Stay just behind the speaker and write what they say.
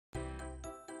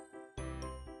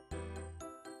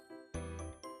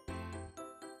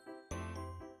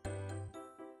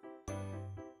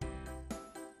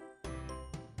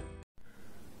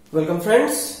Welcome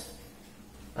friends,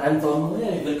 I am Tanmay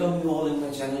and welcome you all in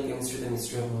my channel Chemistry the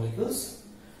Mystery of Molecules.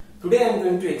 Today I am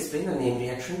going to explain a name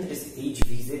reaction, that is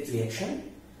HVZ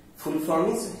reaction. Full form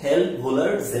is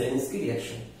Hell-Volhard-Zelinsky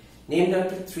reaction, named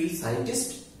after three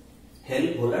scientists,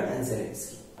 Hell-Volhard and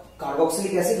Zelinsky.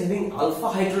 Carboxylic acid having alpha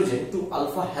hydrogen to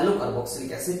alpha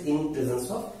halocarboxylic acid in presence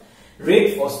of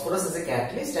red phosphorus as a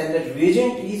catalyst, and the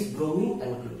reagent is bromine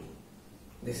and chlorine.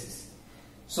 This is.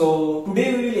 So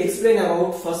today we will explain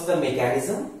about first the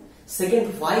mechanism,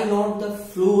 second why not the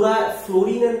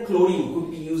fluorine and chlorine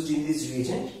could be used in this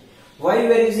reagent, why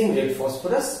we are using red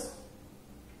phosphorus,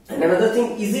 and another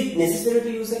thing, is it necessary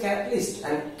to use a catalyst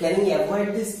and can we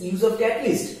avoid this use of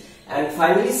catalyst, and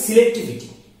finally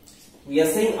selectivity. We are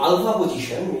saying alpha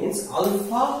position means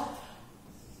alpha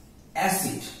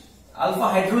acid, alpha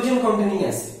hydrogen containing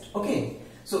acid. Okay,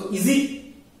 so is it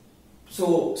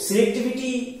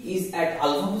selectivity is at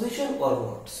alpha position or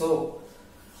not? So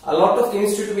a lot of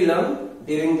chemistry to be learned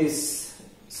during this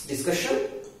discussion.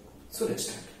 So let's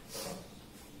start.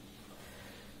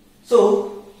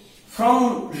 So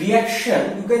from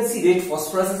reaction you can see red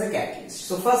phosphorus as a catalyst.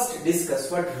 So first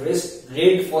discuss what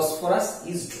red phosphorus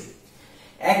is doing.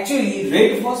 Actually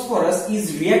red phosphorus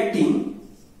is reacting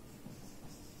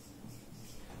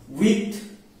with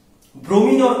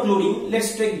bromine or chlorine.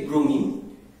 Let's take bromine,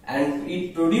 and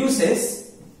it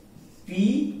produces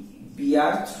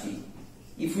PBr3.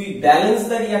 If we balance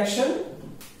the reaction,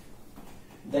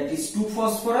 that is 2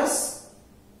 phosphorus,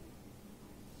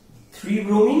 3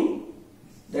 bromine,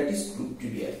 that is 2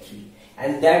 PBr3,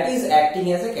 and that is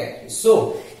acting as a catalyst.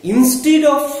 So instead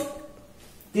of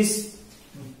this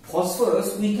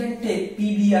phosphorus we can take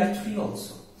PBr3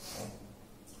 also.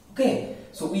 Okay,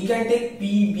 so we can take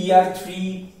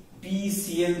PBr3,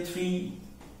 PCl3,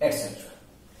 etc.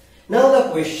 Now the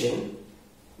question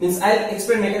means, I'll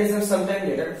explain mechanism sometime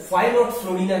later. Why not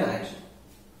fluorine and iodine?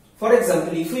 For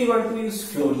example, if we want to use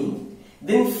fluorine,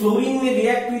 then fluorine may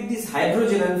react with this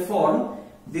hydrogen and form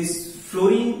this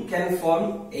fluorine can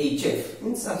form HF,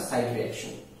 means a side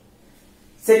reaction.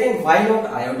 Second, why not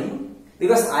iodine?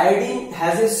 Because iodine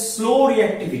has a slow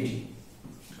reactivity.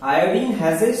 Iodine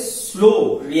has a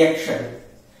slow reaction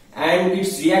and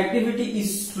its reactivity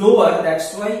is slower,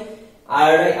 that's why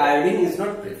iodine is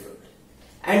not preferred.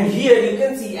 And here you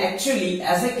can see actually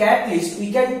as a catalyst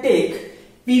we can take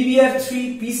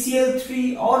PBr3,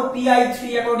 PCl3 or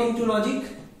Pi3 according to logic,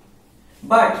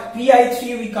 but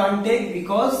Pi3 we can't take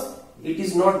because it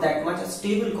is not that much a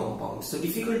stable compound, so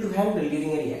difficult to handle during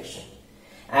a reaction.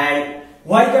 And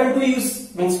why can't we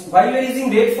use, means why we are using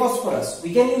red phosphorus?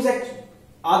 We can use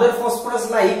other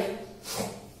phosphorus like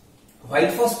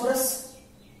white phosphorus,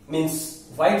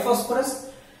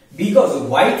 because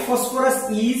white phosphorus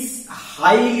is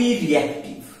highly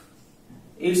reactive.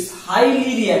 It's highly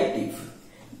reactive.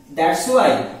 That's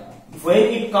why when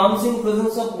it comes in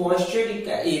presence of moisture,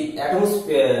 air,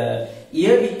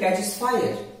 it catches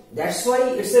fire. That's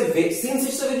why since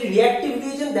it's a very reactive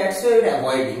reagent, that's why we're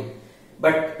avoiding.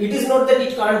 But it is not that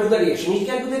it can't do the reaction. It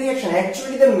can do the reaction.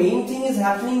 Actually, the main thing is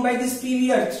happening by this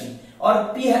PBr3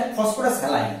 or phosphorus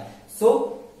halide.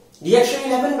 So reaction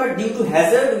will happen, but due to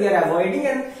hazard we are avoiding,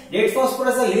 and red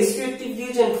phosphorus is a less reactive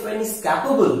reagent when it's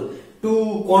capable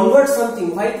to convert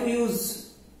something. Why to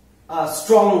use a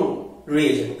strong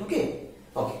reagent? Okay.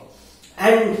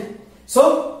 And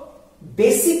so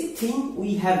basic thing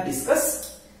we have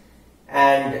discussed,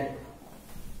 and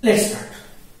let's start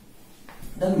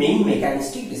the main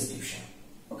mechanistic description.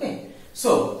 Okay.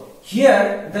 So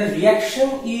here the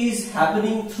reaction is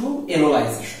happening through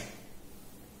enolization.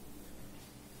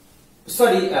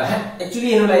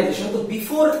 Actually enolization. So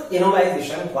before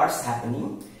enolization, what's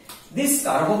happening? This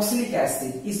carboxylic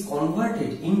acid is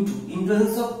converted into, in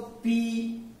presence of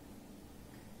Br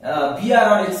or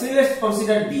actually let's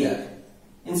consider Br.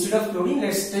 Instead of chlorine,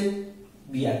 let's take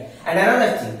Br. And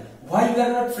another thing, why we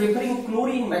are not preferring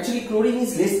chlorine? Actually chlorine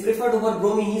is less preferred over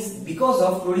bromine is because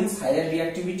of chlorine's higher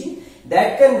reactivity.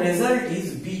 That can result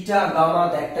is beta, gamma,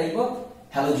 that type of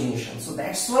halogenation. So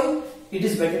that's why it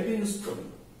is better to use chlorine.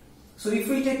 So if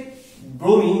we take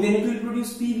bromine, then it will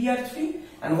produce PBr3,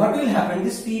 and what will happen?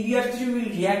 This PBr3 will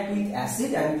react with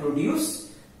acid and produce,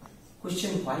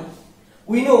 question why?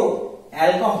 We know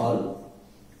alcohol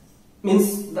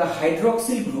means the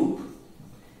hydroxyl group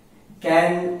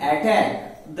can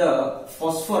attack the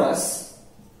phosphorus,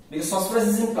 because phosphorus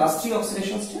is in +3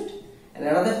 oxidation state, and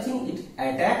another thing, it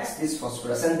attacks this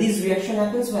phosphorus, and this reaction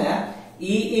happens where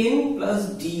An plus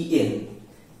Dn.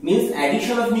 Means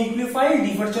addition of nucleophile,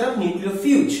 departure of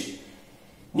nucleofuge.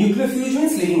 Nucleofuge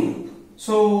means leading group.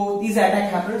 So this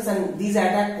attack happens, and this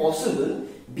attack possible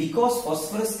Because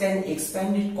phosphorus can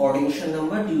expand its coordination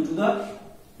number due to the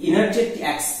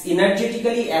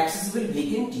energetically accessible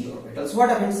vacant d orbitals. What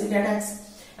happens? It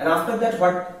attacks, and after that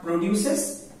what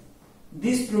produces?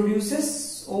 This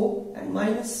produces O and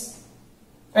minus,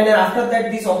 and then after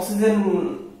that this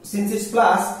oxygen, since it's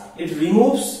plus, it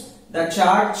removes the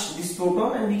charge, this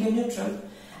proton, and became neutral,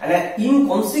 and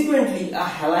inconsequently a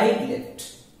halide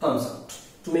left comes out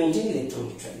to maintain electron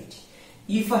neutrality.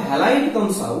 If a halide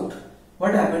comes out,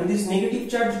 what happens? This negative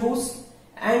charge goes,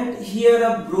 and here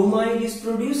a bromide is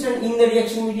produced, and in the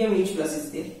reaction medium H plus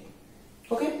is there.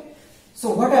 Okay,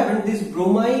 so what happened? This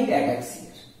bromide attacks here.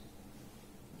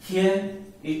 Here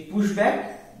it push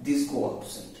back, this go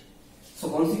outside. So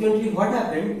consequently, what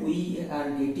happened? We are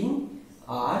getting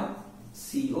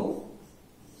RCO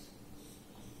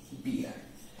Br.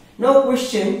 Now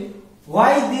question: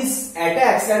 why this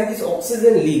attacks and this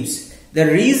oxygen leaves? The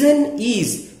reason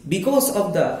is because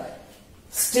of the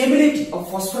stability of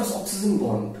phosphorus oxygen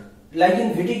bond. Like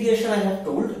in vitigation I have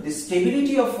told, the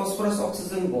stability of phosphorus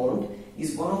oxygen bond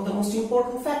is one of the most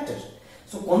important factors.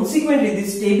 So consequently, the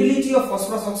stability of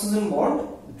phosphorus oxygen bond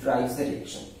drives the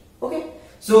reaction. Okay,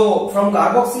 so from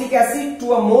carboxylic acid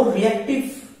to a more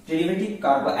reactive derivative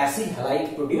acid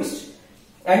halide produced,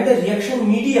 and the reaction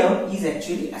medium is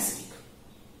actually acidic.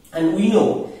 And we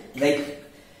know, like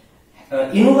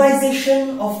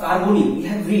ionization of carbonyl, we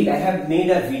have read, I have made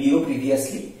a video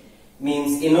previously,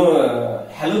 means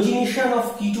halogenation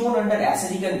of ketone under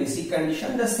acidic and basic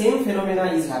condition. The same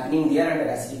phenomena is happening there under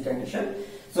acidic condition.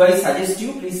 So I suggest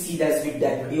you please see that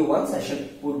video once. I shall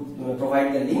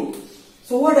provide the link.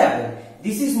 So what happened?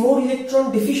 This is more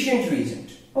electron deficient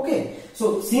reagent. Okay,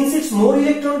 so since it's more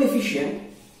electron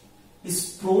deficient,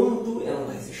 is prone to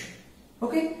ionization.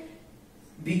 Okay,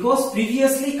 because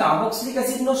previously carboxylic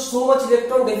acid was so much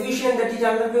electron deficient that it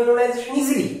undergoes ionization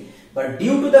easily. But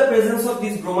due to the presence of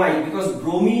this bromide, because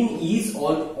bromine is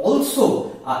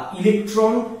also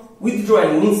electron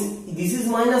withdrawing, means this is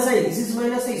minus I, this is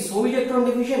minus I, so electron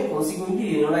deficient,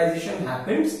 consequently ionization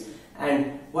happens,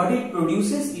 and what it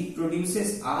produces? It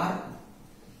produces R,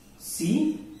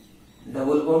 C,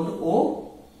 double bond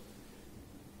O,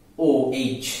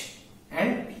 OH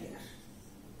and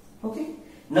Br. Okay.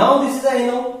 Now this is a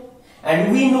NO,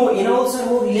 and we know NOs are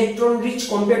more electron rich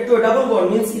compared to a double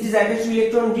bond, means it is attached to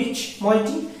electron rich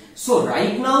moiety. So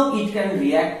right now it can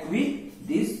react with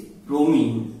this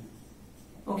bromine.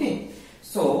 Okay,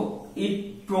 so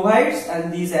it provides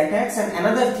and these attacks. And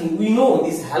another thing, we know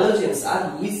these halogens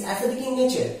are Lewis acidic in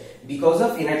nature because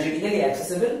of energetically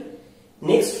accessible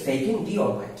next vacant d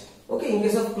orbit. Okay, in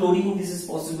case of chlorine this is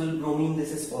possible, bromine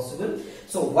this is possible.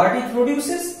 So what it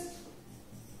produces?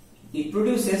 It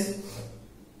produces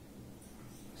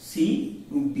C,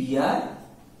 Br,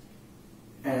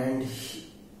 and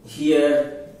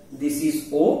here this is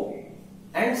O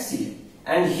and C,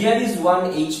 and here is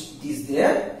one H is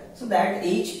there, so that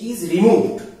H is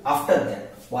removed after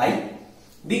that. Why?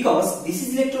 Because this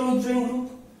is electron withdrawing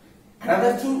group.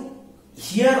 Another thing,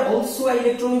 here also an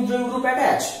electron withdrawing group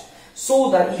attached, so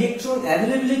the electron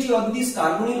availability of this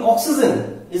carbonyl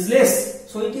oxygen is less,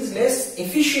 so it is less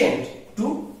efficient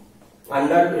to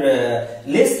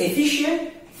less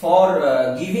efficient for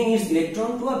giving its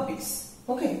electron to a base.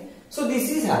 Okay, so this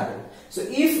is happened. So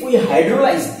if we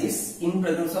hydrolyze this in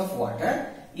presence of water,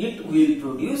 it will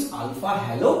produce alpha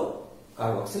halo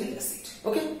carboxylic acid.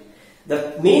 Okay,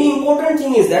 the main important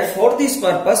thing is that for this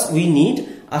purpose we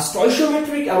need a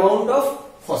stoichiometric amount of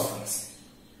phosphorus.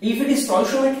 If it is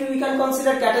stoichiometric, we can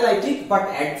consider catalytic, but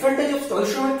advantage of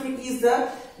stoichiometric is the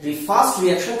fast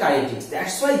reaction kinetics.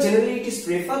 That's why generally it is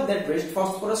preferred that rest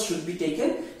phosphorus should be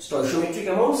taken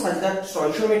stoichiometric amount, such that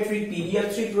stoichiometric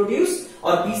PBr3 produce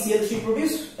or PCl3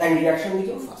 produce and reaction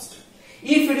become faster.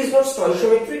 If it is not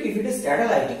stoichiometric, if it is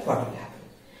catalytic, what will happen?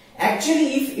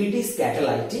 Actually, if it is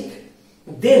catalytic,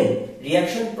 then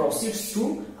reaction proceeds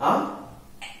through a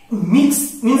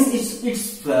mix, means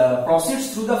it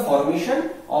proceeds through the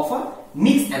formation of a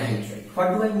mixed anhydride.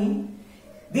 What do I mean?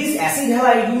 This acid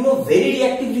halide, you know, very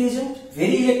reactive reagent,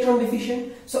 very electron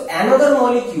deficient. So another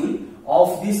molecule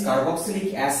of this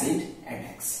carboxylic acid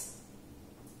attacks.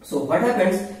 So what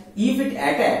happens if it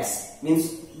attacks?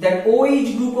 Means that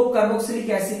OH group of carboxylic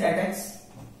acid attacks.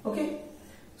 Okay.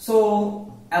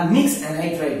 So a mixed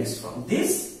anhydride is from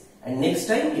this, and next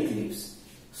time it leaves.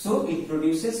 So it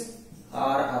produces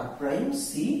R prime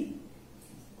C,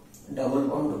 double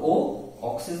bond O,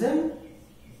 oxygen.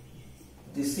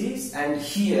 This is, and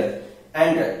here,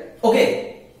 and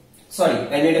okay, sorry,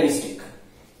 I made a mistake.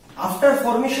 After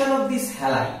formation of this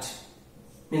halide,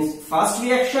 means first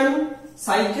reaction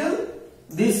cycle,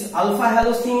 this alpha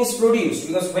halose thing is produced,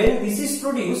 because when this is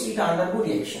produced it undergo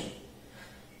reaction.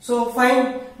 So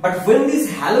fine, but when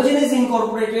this halogen is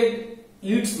incorporated,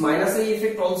 its minus I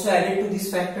effect also added to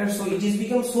this factor, so it is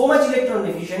become so much electron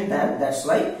deficient, then that's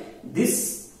why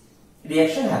this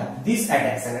reaction happens, this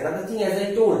attacks. And another thing, as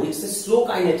I told, it's a slow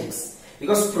kinetics,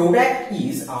 because product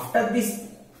is after this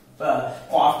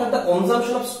after the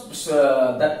consumption of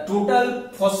the total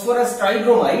phosphorus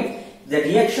tribromide, the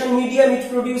reaction medium it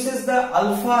produces the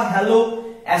alpha halo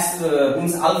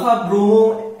means alpha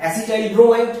bromo acetyl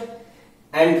bromide,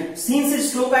 and since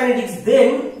it's slow kinetics,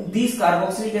 then this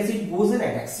carboxylic acid goes and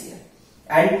attacks here,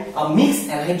 and a mixed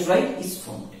anhydride is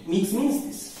formed. Mix means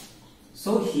this.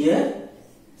 So here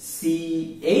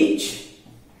CH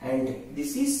and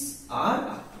this is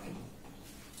R,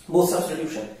 both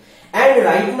substitution. And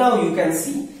right now you can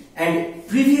see, and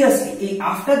previously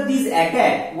after this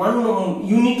attack, one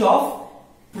unit of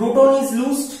proton is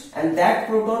loosed, and that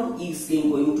proton is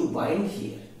going to bind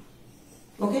here.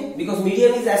 Okay, because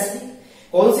medium is acidic.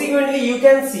 Consequently, you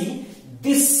can see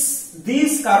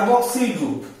this carboxyl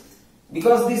group,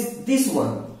 because this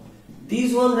one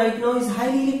right now is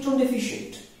highly electron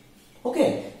deficient.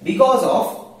 Okay, because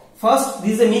of first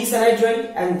this is a mixed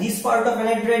anhydride, and this part of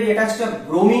anhydride attached to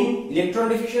bromine, electron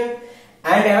deficient.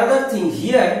 And another thing,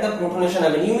 here the protonation. I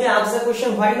mean, you may ask the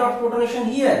question, why not protonation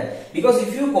here? Because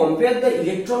if you compare the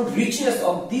electron richness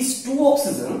of these two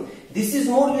oxygen, this is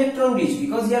more electron rich,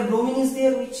 because here bromine is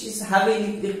there, which is have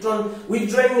a electron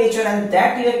withdrawing nature, and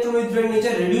that electron withdrawing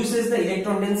nature reduces the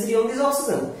electron density on this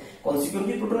oxygen.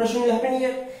 Consequently, protonation will happen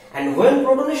here, and when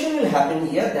protonation will happen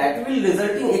here, that will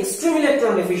result in extreme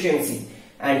electron deficiency,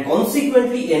 and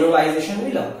consequently enolization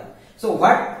will occur. So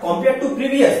what compared to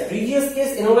previous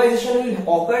case, enolization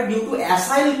will occur due to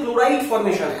acyl chloride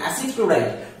formation, acid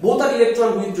chloride. Both are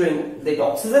electron withdrawing, that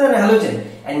oxygen and halogen.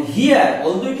 And here,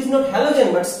 although it is not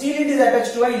halogen, but still it is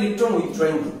attached to an electron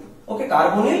withdrawing group. Okay,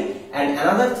 carbonyl, and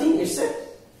another thing, it's a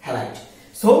halide.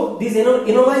 So this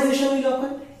enolization will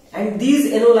occur, and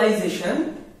this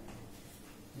enolization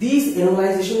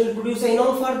will produce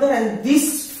enol further, and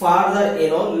this further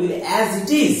enol will, as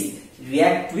it is,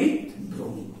 react with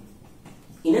bromine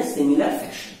in a similar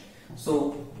fashion.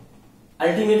 So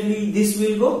ultimately this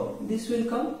will go, this will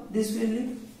come, this will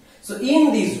leave. So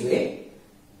in this way,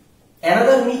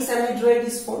 another mixed anhydride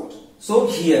is formed. So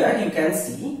here you can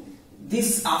see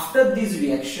this, after this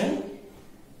reaction,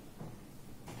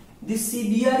 this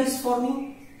CBr is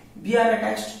forming, Br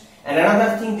attached. And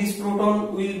another thing, this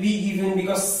proton will be given,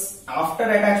 because after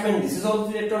attachment this is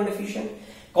also electron deficient.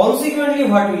 Consequently,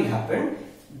 what will happen?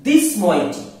 This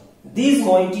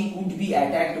moiety could be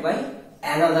attacked by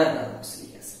another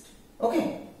carboxylic acid.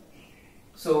 Okay.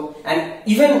 So, and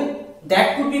even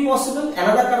that could be possible.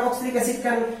 Another carboxylic acid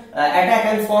can attack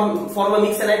and form a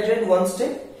mixed anhydride, one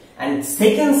step. And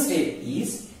second step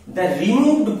is the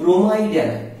removed bromide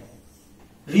anion.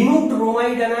 Removed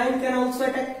bromide anion can also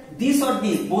attack this or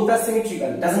this. Both are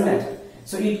symmetrical. Doesn't matter.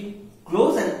 So it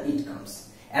goes and it comes.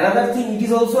 Another thing, it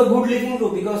is also a good leaving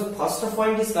group, because first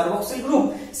point is carboxyl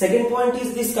group, second point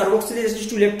is this carboxyl is attached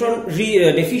to electron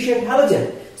deficient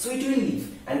halogen, so it will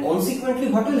leave, and consequently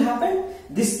what will happen?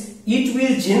 It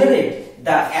will generate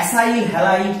the acyl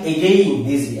halide again,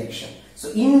 this reaction.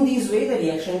 So in this way the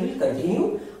reaction will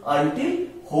continue until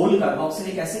whole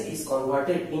carboxylic acid is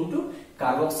converted into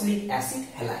carboxylic acid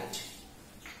halide.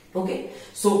 Okay,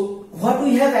 so what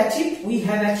we have achieved? We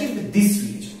have achieved this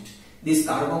reagent, this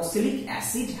carboxylic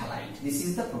acid halide. This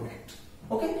is the product.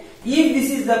 Okay, if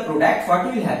this is the product, what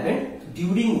will happen?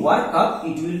 During workup,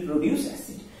 it will produce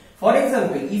acid. For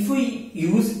example, if we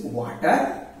use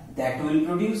water, that will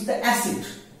produce the acid.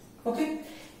 Okay,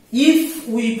 if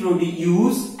we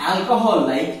use alcohol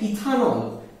like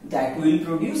ethanol, that will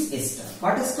produce ester.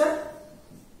 What ester?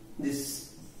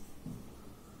 This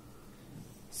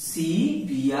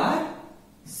CBr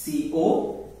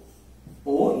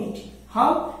COOET.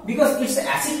 How? Because it's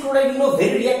acid chloride,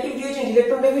 very reactive reagent,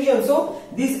 electron deficient. So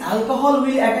this alcohol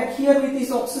will attack here with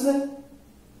this oxygen.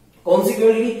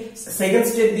 Consequently, second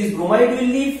step, this bromide will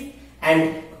leave,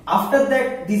 and after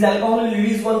that, this alcohol will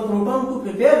release one proton to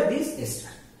prepare this ester.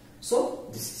 So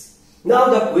this is. Now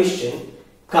the question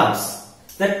comes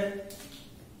that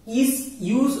is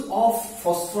use of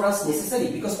phosphorus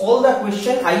necessary? Because all the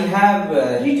question I have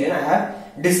written, I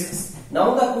have discussed.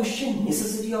 Now the question,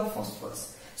 necessity of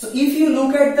phosphorus. So if you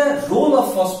look at the role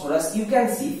of phosphorus, you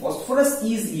can see phosphorus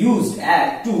is used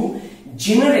to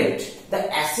generate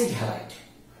the acid halide.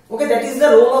 Okay, that is the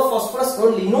role of phosphorus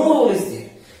only, no role is there.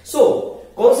 So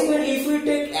consequently, if we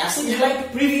take acid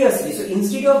halide previously, so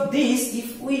instead of this,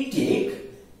 if we take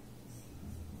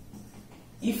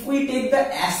if we take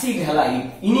the acid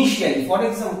halide initially, for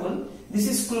example, this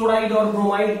is chloride or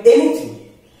bromide, anything,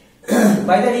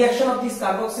 by the reaction of this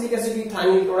carboxylic acid with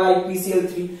thionyl chloride,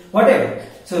 PCl3, whatever.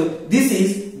 So this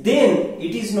is, then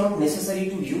it is not necessary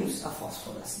to use a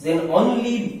phosphorus. Then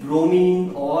only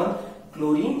bromine or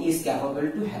chlorine is capable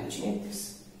to halogenate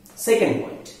this. Second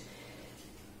point,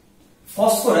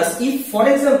 phosphorus, if for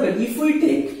example, if we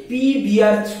take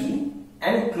PBr3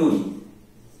 and chlorine,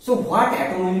 so what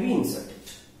atom will be inserted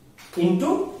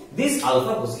into this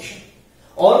alpha position?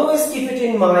 Always keep it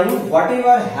in mind,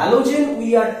 whatever halogen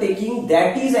we are taking,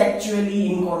 that is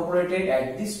actually incorporated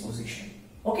at this position.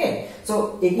 Okay,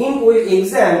 so in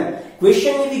exam,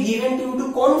 question will be given to you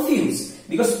to confuse,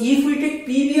 because if we take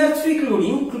PBr3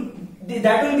 chlorine,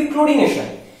 that will be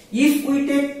chlorination. If we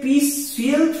take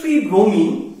PCl3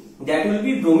 bromine, that will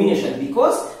be bromination,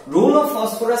 because role of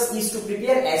phosphorus is to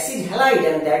prepare acid halide,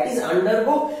 and that is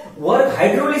undergo work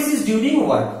hydrolysis during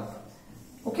workup.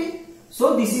 Okay.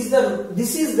 So this is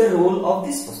the role of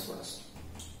this phosphorus.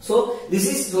 So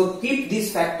keep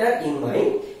this factor in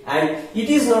mind, and it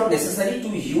is not necessary to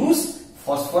use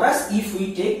phosphorus if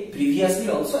we take previously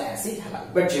also acid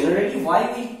halide. But generally,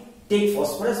 why we take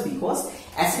phosphorus? Because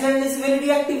acid halide is very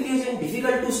reactive reagent,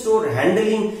 difficult to store,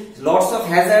 handling, lots of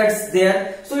hazards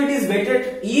there. So it is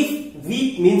better if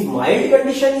weak, means mild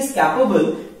condition, is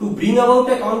capable to bring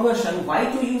about a conversion. Why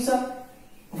to use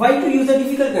a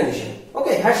difficult condition?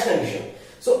 Okay, harsh condition.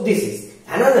 So this is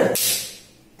another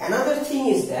thing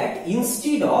is that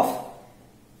instead of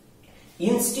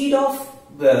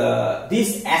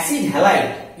this acid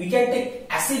halide, we can take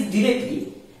acid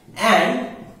directly,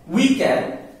 and we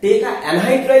can take an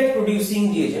anhydride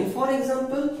producing reagent. For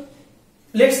example,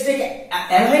 let's take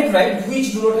anhydride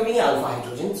which do not have any alpha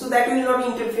hydrogen, so that will not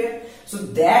interfere. So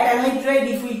that anhydride,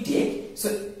 if we take, so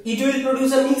it will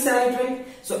produce a mixed anhydride.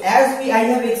 So as I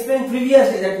have explained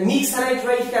previously, that mixed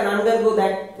anhydride can undergo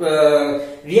that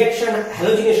reaction,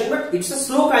 halogenation, but it's a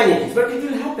slow kinetics, but it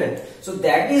will happen. So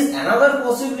that is another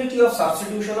possibility of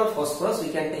substitution of phosphorus. We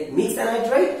can take mixed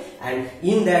anhydride, and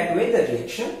in that way the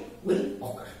reaction will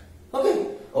occur.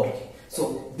 Okay.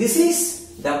 So this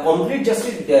is the complete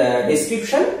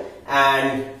description,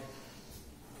 and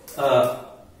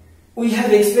we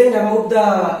have explained about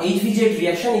the HVZ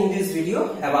reaction in this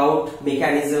video, about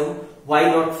mechanism, why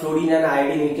not fluorine and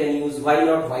iodine we can use, why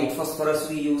not white phosphorus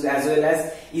we use, as well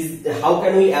as how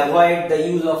can we avoid the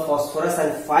use of phosphorus,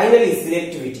 and finally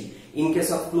selectivity. In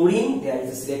case of chlorine, there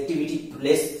is a selectivity,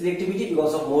 less selectivity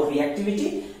because of more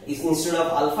reactivity. Instead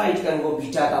of alpha, it can go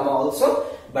beta, gamma also.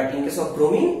 But in case of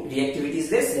bromine, reactivity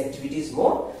is less, selectivity is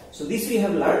more. So this we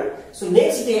have learned. So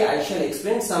next day I shall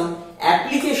explain some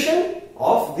application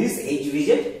of this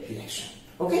HVZ reaction.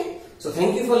 Okay. So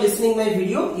thank you for listening my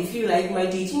video. If you like my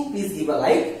teaching, please give a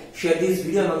like, share this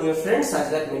video among your friends such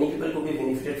that many people could be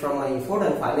benefited from my effort,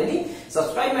 and finally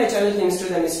subscribe my channel Chemistry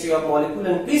the Mystery of Molecule,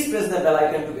 and please press the bell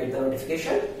icon to get the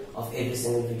notification of every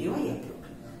single video I upload.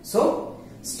 So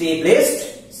stay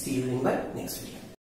blessed. See you in my next video.